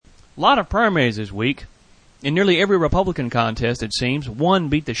lot of primaries this week. In nearly every Republican contest, it seems, one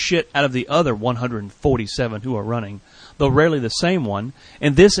beat the shit out of the other 147 who are running, though rarely the same one,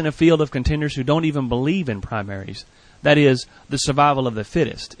 and this in a field of contenders who don't even believe in primaries. That is, the survival of the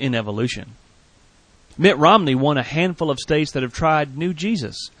fittest in evolution. Mitt Romney won a handful of states that have tried New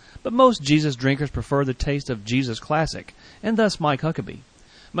Jesus, but most Jesus drinkers prefer the taste of Jesus Classic, and thus Mike Huckabee.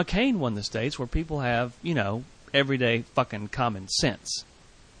 McCain won the states where people have, everyday fucking common sense.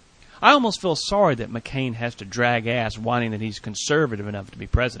 I almost feel sorry that McCain has to drag ass whining that he's conservative enough to be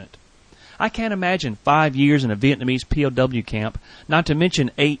president. I can't imagine 5 years in a Vietnamese POW camp, not to mention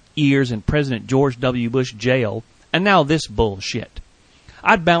 8 years in President George W. Bush jail, and now this bullshit.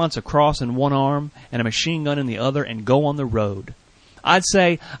 I'd balance a cross in one arm and a machine gun in the other and go on the road. I'd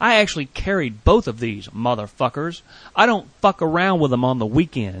say I actually carried both of these motherfuckers. I don't fuck around with them on the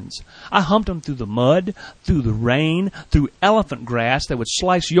weekends. I humped them through the mud, through the rain, through elephant grass that would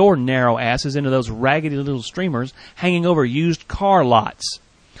slice your narrow asses into those raggedy little streamers hanging over used car lots.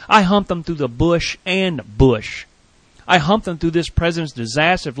 I humped them through the bush and bush. I humped them through this president's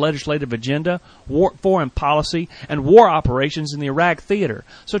disastrous legislative agenda, foreign policy, and war operations in the Iraq theater.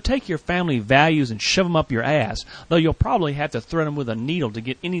 So take your family values and shove them up your ass, though you'll probably have to thread them with a needle to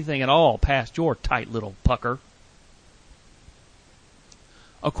get anything at all past your tight little pucker.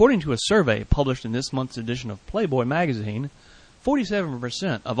 According to a survey published in this month's edition of Playboy magazine,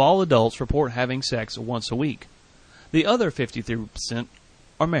 47% of all adults report having sex once a week. The other 53%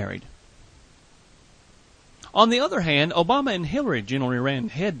 are married. On the other hand, Obama and Hillary generally ran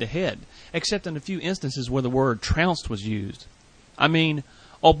head-to-head, except in a few instances where the word trounced was used. I mean,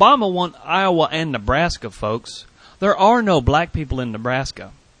 Obama won Iowa and Nebraska, folks. There are no black people in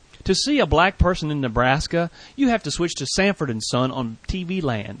Nebraska. To see a black person in Nebraska, you have to switch to Sanford & Son on TV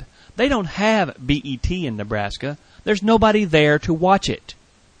Land. They don't have BET in Nebraska. There's nobody there to watch it.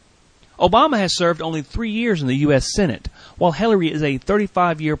 Obama has served only 3 years in the U.S. Senate, while Hillary is a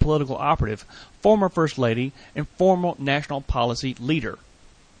 35-year political operative, former First Lady, and former national policy leader.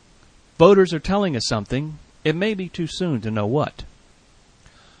 Voters are telling us something. It may be too soon to know what.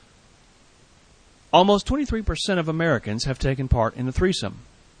 Almost 23% of Americans have taken part in a threesome.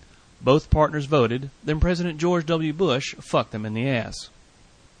 Both partners voted, then President George W. Bush fucked them in the ass.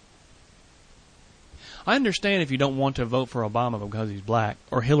 I understand if you don't want to vote for Obama because he's black,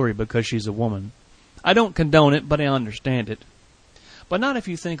 or Hillary because she's a woman. I don't condone it, but I understand it. But not if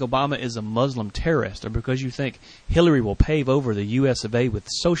you think Obama is a Muslim terrorist, or because you think Hillary will pave over the U.S. of A. with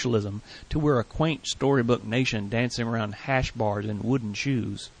socialism to wear a quaint storybook nation dancing around hash bars in wooden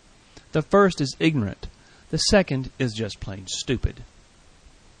shoes. The first is ignorant. The second is just plain stupid.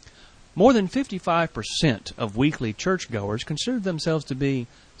 More than 55% of weekly churchgoers consider themselves to be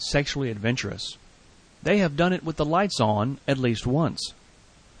sexually adventurous. They have done it with the lights on at least once.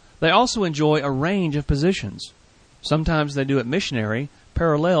 They also enjoy a range of positions. Sometimes they do it missionary,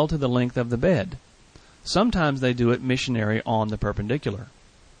 parallel to the length of the bed. Sometimes they do it missionary on the perpendicular.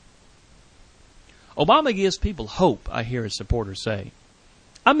 Obama gives people hope, I hear his supporters say.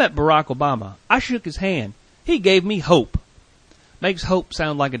 I met Barack Obama. I shook his hand. He gave me hope. Makes hope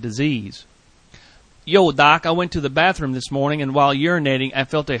sound like a disease. Yo, Doc, I went to the bathroom this morning, and while urinating, I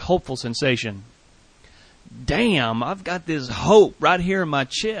felt a hopeful sensation. Damn, I've got this hope right here in my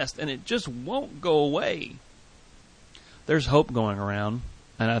chest, and it just won't go away. There's hope going around,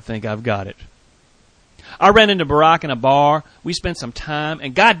 and I think I've got it. I ran into Barack in a bar. We spent some time,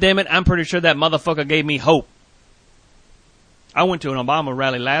 and goddammit, I'm pretty sure that motherfucker gave me hope. I went to an Obama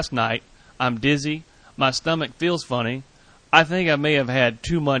rally last night. I'm dizzy. My stomach feels funny. I think I may have had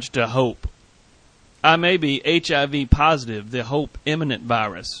too much to hope. I may be HIV positive, the hope imminent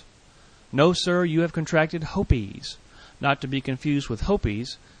virus. No, sir, you have contracted hopies, not to be confused with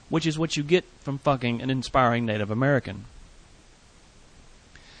hopies, which is what you get from fucking an inspiring Native American.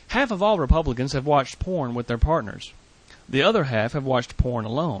 Half of all Republicans have watched porn with their partners. The other half have watched porn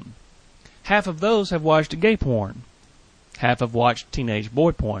alone. Half of those have watched gay porn. Half have watched teenage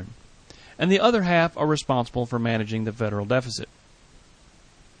boy porn. And the other half are responsible for managing the federal deficit.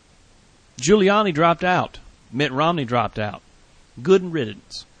 Giuliani dropped out. Mitt Romney dropped out. Good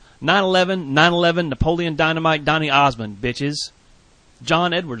riddance. 9/11, Napoleon Dynamite, Donny Osmond, bitches.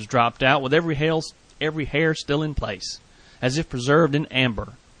 John Edwards dropped out with every hair still in place, as if preserved in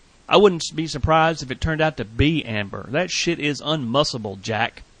amber. I wouldn't be surprised if it turned out to be amber. That shit is unmussable,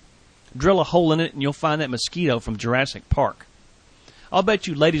 Jack. Drill a hole in it and you'll find that mosquito from Jurassic Park. I'll bet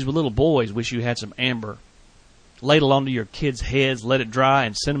you ladies with little boys wish you had some amber. Ladle onto your kids' heads, let it dry,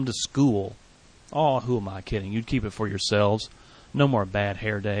 and send them to school. Oh, who am I kidding? You'd keep it for yourselves. No more bad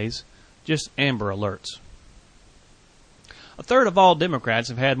hair days. Just Amber Alerts. A third of all Democrats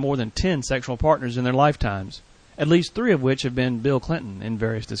have had more than 10 sexual partners in their lifetimes, at least 3 of which have been Bill Clinton in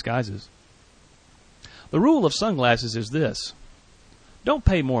various disguises. The rule of sunglasses is this. Don't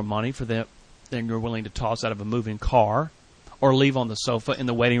pay more money for them than you're willing to toss out of a moving car or leave on the sofa in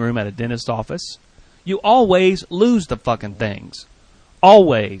the waiting room at a dentist's office. You always lose the fucking things.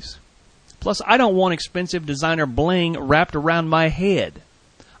 Always. Plus, I don't want expensive designer bling wrapped around my head.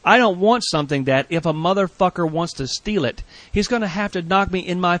 I don't want something that, if a motherfucker wants to steal it, he's going to have to knock me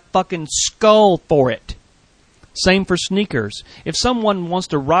in my fucking skull for it. Same for sneakers. If someone wants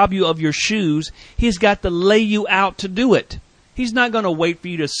to rob you of your shoes, he's got to lay you out to do it. He's not going to wait for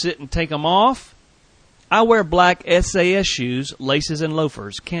you to sit and take them off. I wear black SAS shoes, laces, and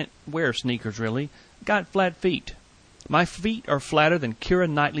loafers. Can't wear sneakers, really. Got flat feet. My feet are flatter than Keira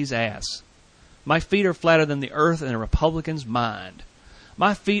Knightley's ass. My feet are flatter than the earth in a Republican's mind.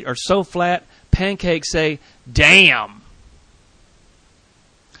 My feet are so flat, pancakes say, damn.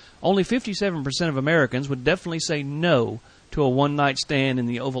 Only 57% of Americans would definitely say no to a one-night stand in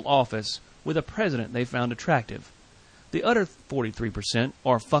the Oval Office with a president they found attractive. The other 43%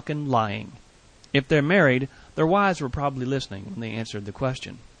 are fucking lying. If they're married, their wives were probably listening when they answered the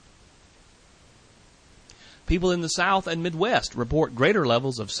question. People in the South and Midwest report greater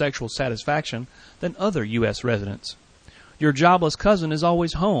levels of sexual satisfaction than other U.S. residents. Your jobless cousin is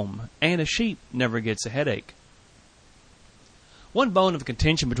always home, and a sheep never gets a headache. One bone of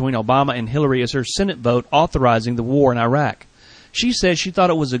contention between Obama and Hillary is her Senate vote authorizing the war in Iraq. She said she thought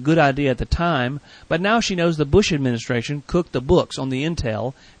it was a good idea at the time, but now she knows the Bush administration cooked the books on the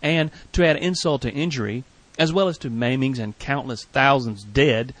intel, and, to add insult to injury, as well as to maimings and countless thousands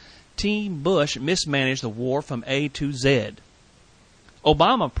dead, Team Bush mismanaged the war from A to Z.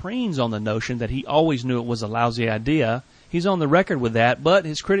 Obama preens on the notion that he always knew it was a lousy idea. He's on the record with that, but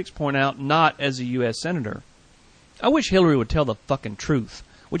his critics point out not as a U.S. Senator. I wish Hillary would tell the fucking truth,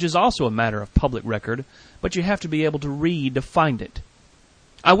 which is also a matter of public record, but you have to be able to read to find it.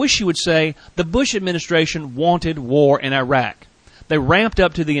 I wish she would say, the Bush administration wanted war in Iraq. They ramped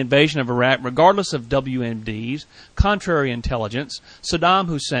up to the invasion of Iraq regardless of WMDs, contrary intelligence, Saddam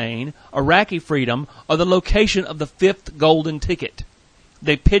Hussein, Iraqi freedom, or the location of the fifth golden ticket.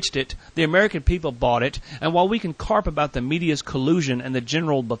 They pitched it, the American people bought it, and while we can carp about the media's collusion and the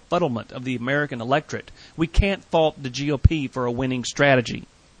general befuddlement of the American electorate, we can't fault the GOP for a winning strategy.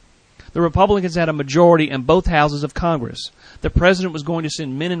 The Republicans had a majority in both houses of Congress. The president was going to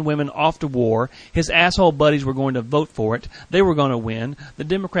send men and women off to war. His asshole buddies were going to vote for it. They were going to win. The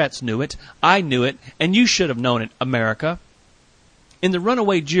Democrats knew it. I knew it. And you should have known it, America. In The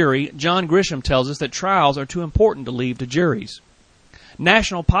Runaway Jury, John Grisham tells us that trials are too important to leave to juries.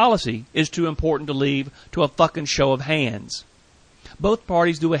 National policy is too important to leave to a fucking show of hands. Both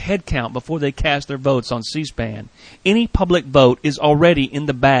parties do a head count before they cast their votes on C-SPAN. Any public vote is already in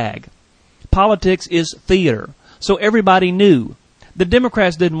the bag. Politics is theater, so everybody knew. The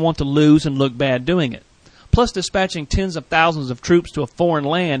Democrats didn't want to lose and look bad doing it. Plus, dispatching tens of thousands of troops to a foreign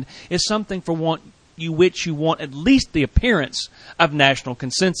land is something for which you want at least the appearance of national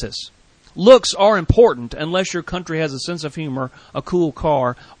consensus. Looks are important unless your country has a sense of humor, a cool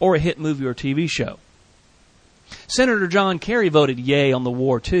car, or a hit movie or TV show. Senator John Kerry voted yay on the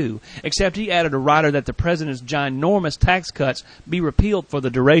war too, except he added a rider that the president's ginormous tax cuts be repealed for the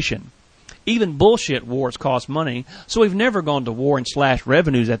duration. Even bullshit wars cost money, so we've never gone to war and slashed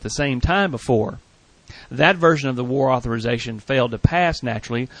revenues at the same time before. That version of the war authorization failed to pass,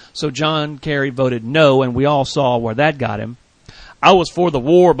 naturally, so John Kerry voted no, and we all saw where that got him. I was for the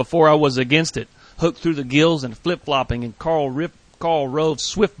war before I was against it, hooked through the gills and flip-flopping in Karl Rove's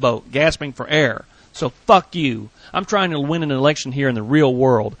swift boat, gasping for air. So fuck you. I'm trying to win an election here in the real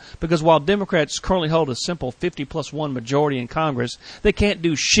world, because while Democrats currently hold a simple 50+1 majority in Congress, they can't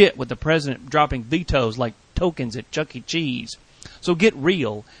do shit with the president dropping vetoes like tokens at Chuck E. Cheese. So get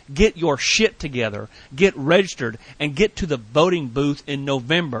real, get your shit together, get registered, and get to the voting booth in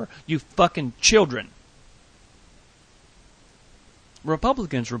November, you fucking children.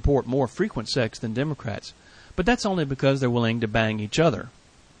 Republicans report more frequent sex than Democrats, but that's only because they're willing to bang each other.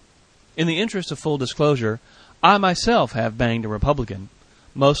 In the interest of full disclosure, I myself have banged a Republican,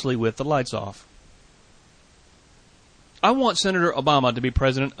 mostly with the lights off. I want Senator Obama to be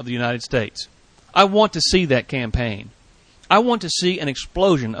President of the United States. I want to see that campaign. I want to see an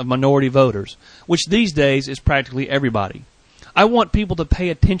explosion of minority voters, which these days is practically everybody. I want people to pay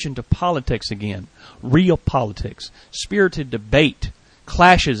attention to politics again, real politics, spirited debate,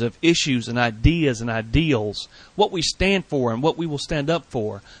 clashes of issues and ideas and ideals, what we stand for and what we will stand up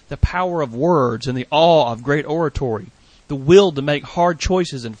for, the power of words and the awe of great oratory, the will to make hard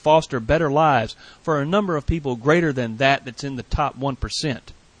choices and foster better lives for a number of people greater than that's in the top 1%.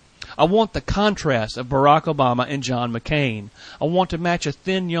 I want the contrast of Barack Obama and John McCain. I want to match a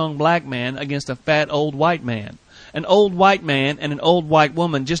thin young black man against a fat old white man. An old white man and an old white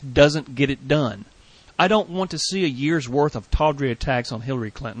woman just doesn't get it done. I don't want to see a year's worth of tawdry attacks on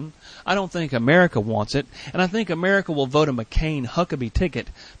Hillary Clinton. I don't think America wants it, and I think America will vote a McCain-Huckabee ticket,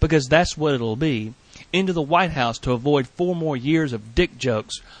 because that's what it'll be, into the White House to avoid 4 more years of dick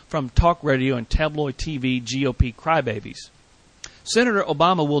jokes from talk radio and tabloid TV GOP crybabies. Senator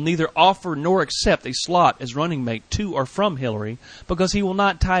Obama will neither offer nor accept a slot as running mate to or from Hillary, because he will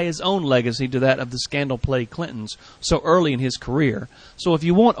not tie his own legacy to that of the scandal-plagued Clintons so early in his career. So if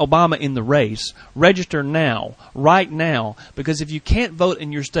you want Obama in the race, register now, right now, because if you can't vote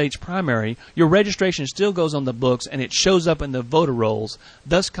in your state's primary, your registration still goes on the books and it shows up in the voter rolls,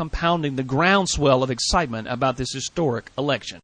 thus compounding the groundswell of excitement about this historic election.